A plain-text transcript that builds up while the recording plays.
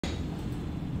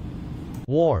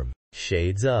warm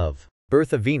shades of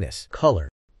Birth of Venus color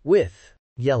with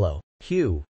yellow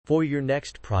hue for your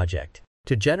next project.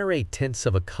 To generate tints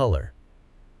of a color,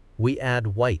 we add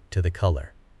white to the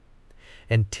color,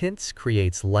 and tints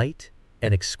creates light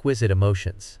and exquisite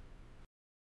emotions.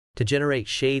 To generate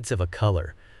shades of a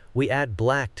color, we add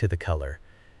black to the color,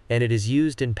 and it is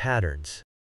used in patterns.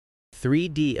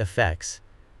 3D effects,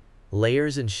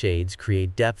 layers and shades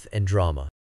create depth and drama.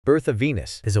 Birth of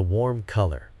Venus is a warm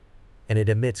color, and it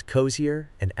emits cozier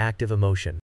and active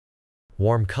emotion.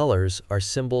 Warm colors are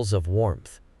symbols of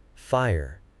warmth,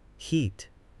 fire, heat,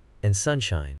 and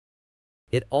sunshine.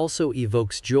 It also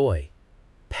evokes joy,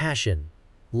 passion,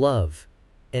 love,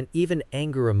 and even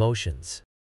anger emotions.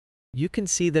 You can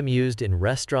see them used in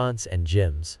restaurants and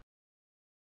gyms,